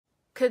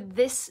Could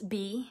this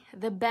be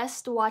the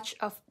best watch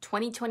of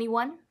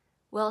 2021?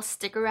 Well,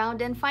 stick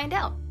around and find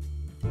out.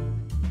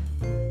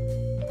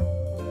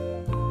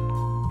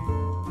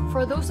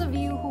 For those of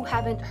you who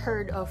haven't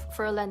heard of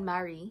Furlan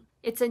Marri,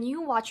 it's a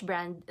new watch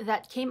brand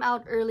that came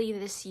out early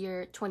this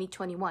year,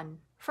 2021.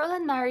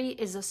 Furlan Marri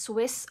is a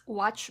Swiss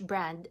watch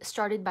brand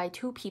started by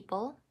two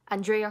people,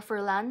 Andrea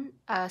Furlan,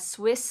 a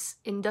Swiss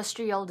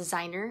industrial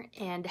designer,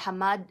 and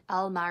Hamad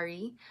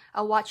Al-Marri,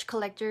 a watch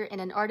collector and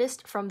an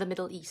artist from the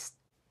Middle East.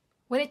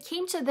 When it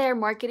came to their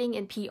marketing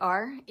and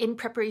PR, in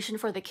preparation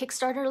for the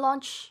Kickstarter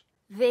launch,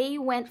 they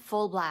went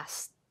full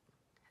blast.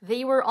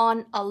 They were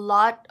on a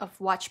lot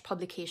of watch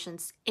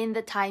publications in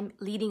the time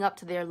leading up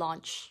to their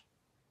launch.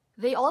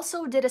 They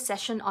also did a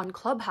session on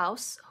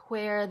Clubhouse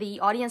where the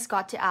audience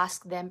got to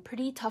ask them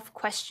pretty tough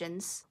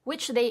questions,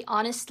 which they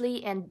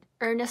honestly and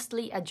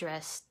earnestly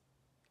addressed.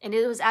 And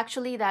it was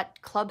actually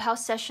that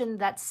Clubhouse session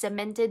that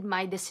cemented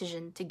my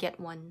decision to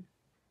get one.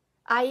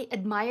 I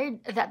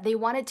admired that they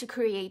wanted to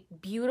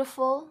create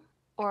beautiful,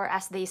 or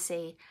as they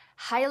say,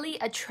 highly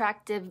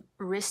attractive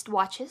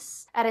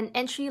wristwatches at an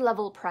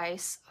entry-level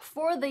price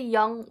for the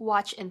young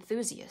watch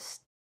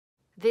enthusiast.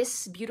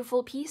 This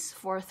beautiful piece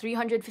for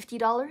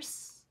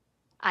 $350?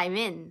 I'm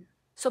in.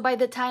 So by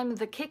the time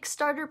the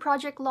Kickstarter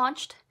project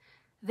launched,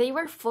 they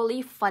were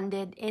fully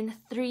funded in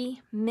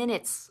 3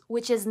 minutes,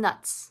 which is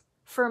nuts.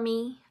 For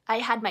me, I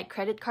had my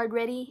credit card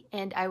ready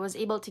and I was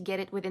able to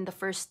get it within the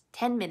first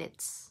 10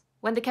 minutes.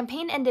 When the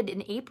campaign ended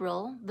in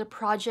April, the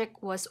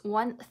project was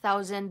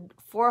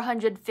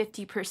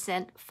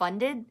 1,450%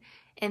 funded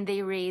and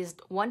they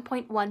raised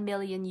 $1.1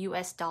 million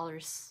US.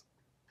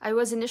 I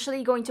was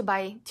initially going to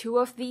buy 2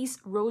 of these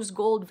rose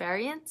gold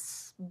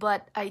variants,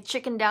 but I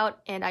chickened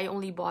out and I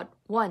only bought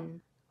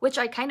 1, which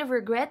I kind of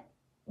regret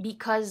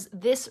because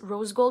this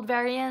rose gold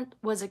variant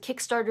was a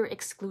Kickstarter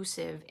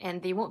exclusive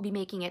and they won't be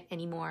making it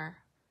anymore.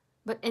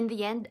 But in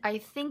the end, I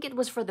think it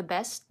was for the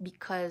best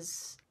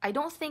because I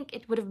don't think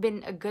it would have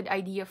been a good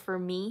idea for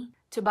me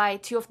to buy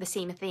 2 of the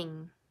same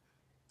thing.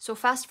 So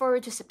fast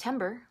forward to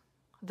September,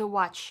 the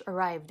watch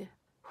arrived.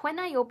 When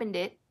I opened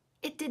it,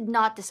 it did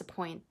not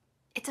disappoint.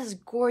 It's as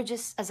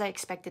gorgeous as I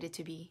expected it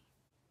to be.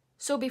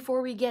 So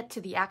before we get to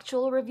the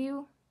actual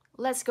review,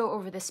 let's go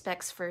over the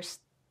specs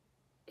first.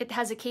 It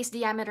has a case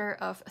diameter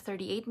of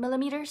 38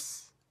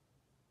 millimeters,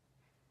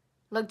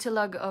 lug to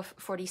lug of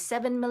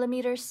 47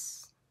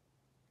 millimeters,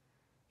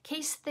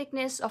 case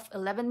thickness of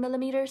 11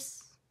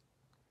 millimeters,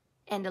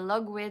 and a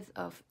lug width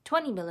of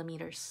 20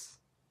 millimeters.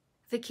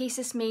 The case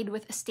is made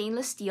with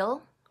stainless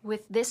steel,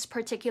 with this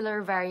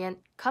particular variant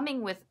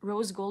coming with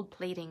rose gold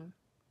plating.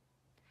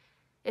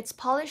 It's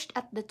polished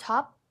at the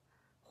top,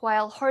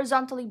 while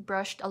horizontally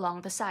brushed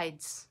along the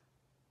sides.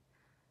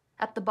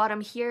 At the bottom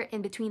here,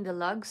 in between the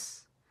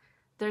lugs,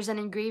 there's an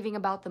engraving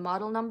about the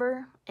model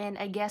number, and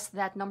I guess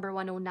that number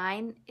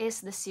 109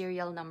 is the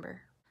serial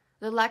number.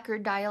 The lacquer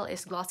dial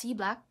is glossy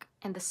black,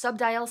 and the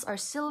subdials are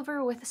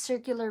silver with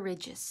circular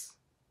ridges.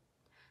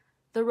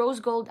 The rose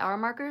gold hour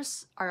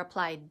markers are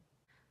applied.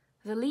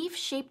 The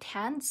leaf-shaped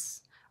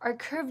hands are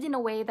curved in a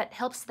way that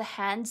helps the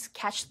hands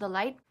catch the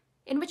light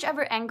in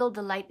whichever angle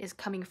the light is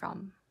coming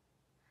from.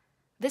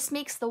 This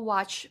makes the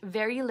watch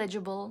very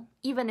legible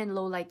even in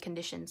low light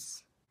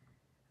conditions.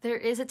 There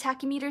is a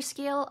tachymeter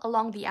scale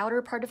along the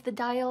outer part of the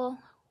dial,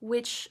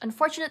 which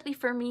unfortunately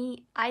for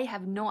me, I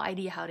have no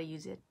idea how to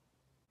use it.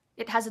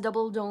 It has a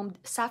double-domed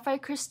sapphire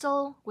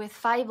crystal with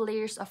 5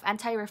 layers of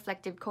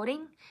anti-reflective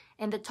coating,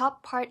 and the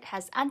top part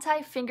has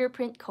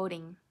anti-fingerprint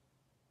coating.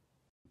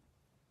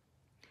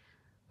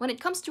 When it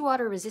comes to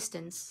water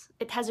resistance,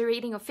 it has a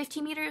rating of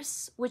 50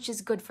 meters, which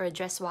is good for a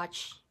dress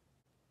watch.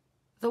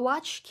 The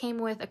watch came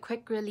with a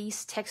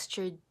quick-release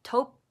textured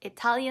taupe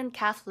Italian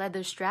calf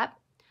leather strap,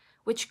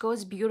 which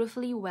goes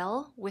beautifully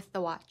well with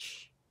the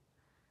watch.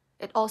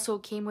 It also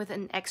came with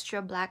an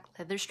extra black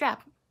leather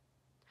strap.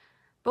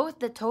 Both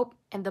the taupe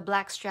and the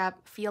black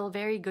strap feel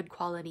very good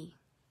quality.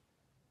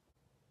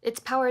 It's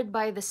powered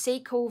by the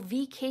Seiko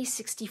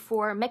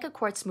VK64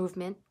 meca-quartz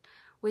movement,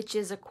 which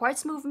is a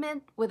quartz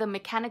movement with a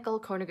mechanical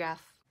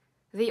chronograph.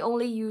 They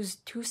only use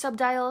 2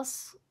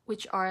 subdials,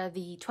 which are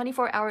the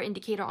 24-hour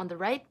indicator on the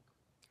right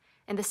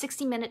and the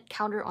 60-minute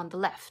counter on the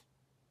left.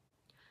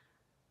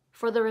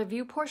 For the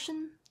review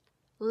portion,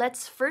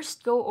 let's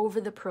first go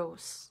over the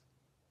pros.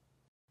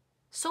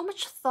 So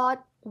much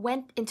thought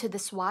went into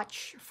this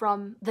watch,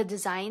 from the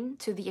design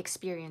to the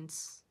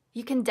experience.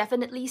 You can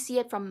definitely see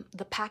it from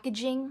the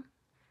packaging,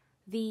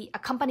 the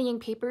accompanying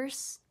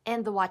papers,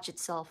 and the watch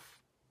itself.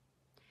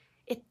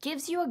 It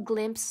gives you a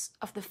glimpse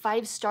of the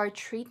 5-star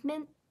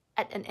treatment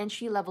at an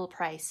entry-level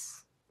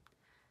price.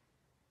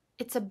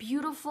 It's a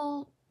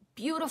beautiful,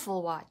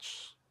 beautiful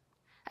watch.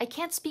 I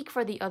can't speak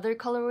for the other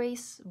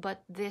colorways,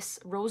 but this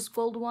rose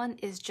gold one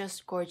is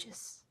just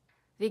gorgeous.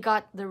 They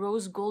got the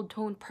rose gold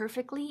tone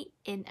perfectly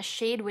in a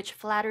shade which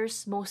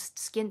flatters most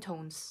skin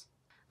tones.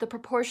 The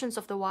proportions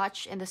of the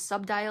watch and the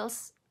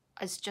subdials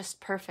is just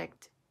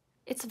perfect.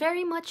 It's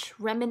very much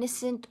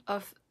reminiscent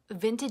of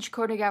vintage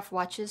chronograph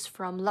watches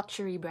from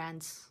luxury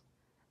brands.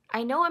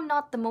 I know I'm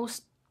not the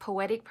most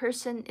poetic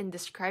person in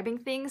describing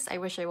things. I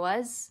wish I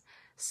was.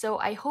 So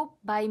I hope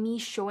by me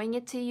showing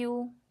it to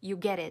you, you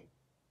get it.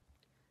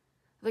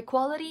 The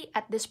quality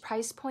at this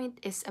price point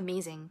is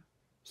amazing.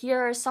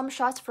 Here are some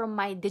shots from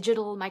my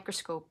digital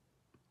microscope.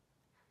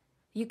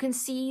 You can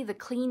see the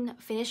clean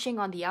finishing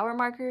on the hour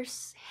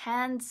markers,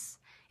 hands,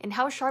 and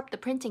how sharp the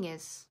printing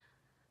is.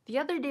 The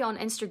other day on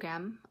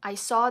Instagram, I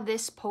saw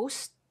this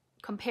post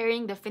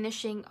comparing the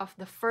finishing of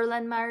the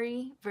Furlan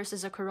Marri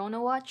versus a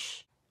Corona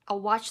watch, a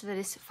watch that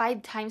is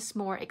 5 times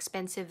more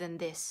expensive than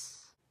this.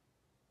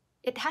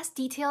 It has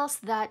details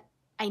that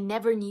I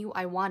never knew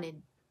I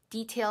wanted.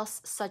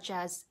 Details such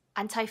as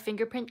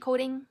anti-fingerprint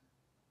coating,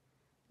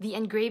 the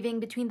engraving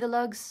between the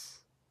lugs,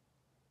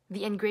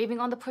 the engraving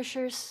on the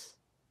pushers,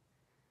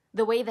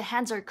 the way the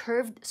hands are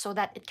curved so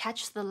that it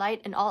catches the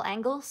light in all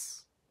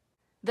angles,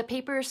 the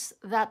papers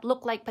that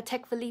look like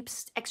Patek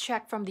Philippe's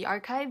extract from the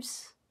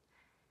archives,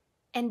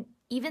 and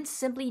even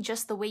simply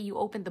just the way you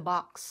open the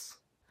box.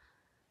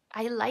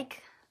 I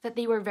like that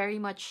they were very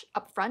much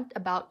upfront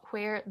about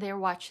where their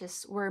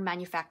watches were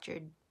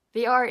manufactured.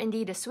 They are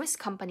indeed a Swiss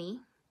company,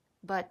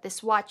 but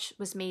this watch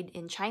was made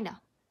in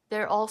China.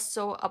 They're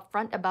also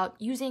upfront about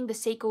using the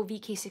Seiko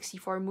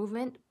VK64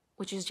 movement,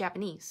 which is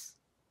Japanese.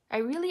 I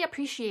really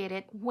appreciate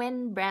it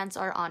when brands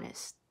are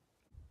honest.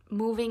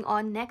 Moving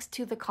on next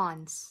to the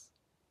cons.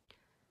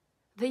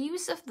 The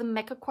use of the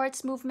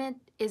meca-quartz movement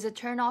is a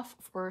turnoff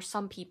for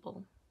some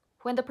people.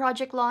 When the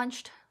project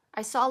launched,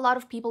 I saw a lot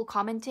of people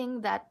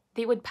commenting that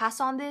they would pass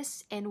on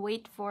this and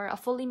wait for a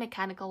fully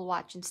mechanical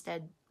watch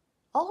instead.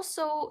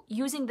 Also,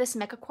 using this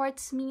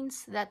meca-quartz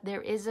means that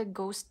there is a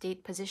ghost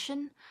date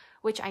position,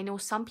 which I know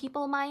some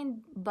people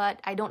mind, but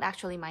I don't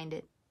actually mind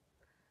it.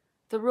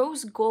 The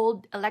rose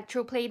gold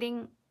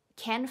electroplating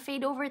can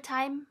fade over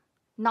time,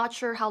 not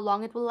sure how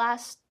long it will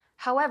last.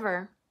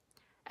 However,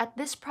 at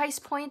this price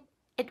point,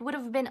 it would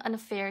have been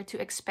unfair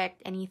to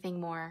expect anything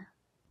more.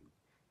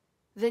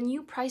 The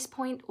new price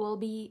point will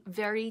be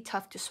very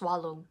tough to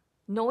swallow.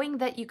 Knowing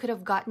that you could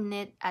have gotten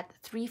it at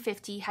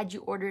 $350 had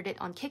you ordered it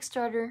on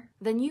Kickstarter,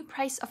 the new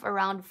price of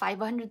around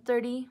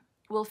 $530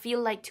 will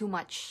feel like too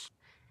much,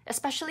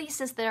 especially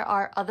since there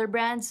are other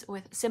brands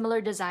with similar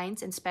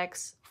designs and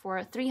specs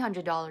for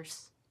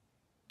 $300.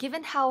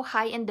 Given how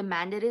high in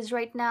demand it is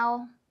right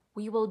now,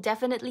 we will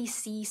definitely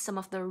see some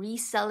of the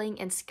reselling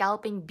and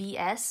scalping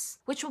BS,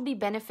 which will be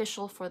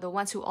beneficial for the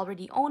ones who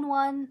already own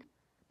one,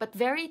 but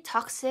very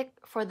toxic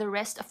for the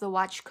rest of the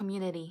watch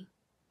community.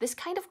 This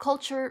kind of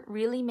culture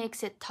really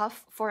makes it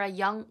tough for a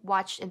young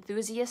watch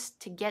enthusiast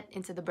to get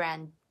into the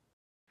brand.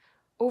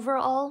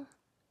 Overall,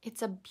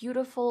 it's a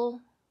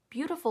beautiful,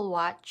 beautiful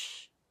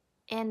watch,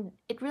 and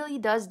it really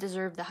does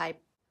deserve the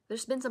hype.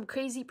 There's been some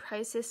crazy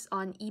prices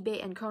on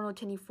eBay and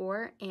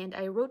Chrono24, and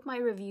I wrote my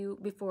review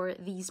before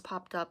these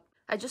popped up.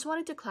 I just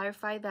wanted to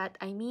clarify that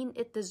I mean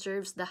it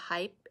deserves the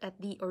hype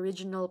at the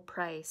original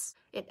price.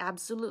 It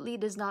absolutely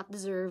does not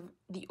deserve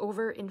the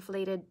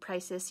overinflated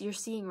prices you're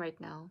seeing right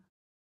now.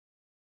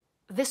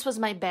 This was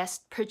my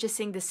best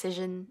purchasing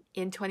decision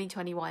in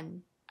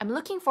 2021. I'm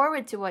looking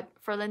forward to what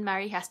Furlan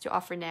Marri has to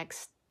offer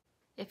next.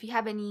 If you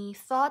have any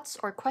thoughts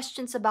or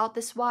questions about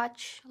this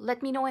watch,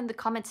 let me know in the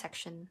comment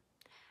section.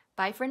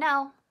 Bye for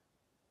now!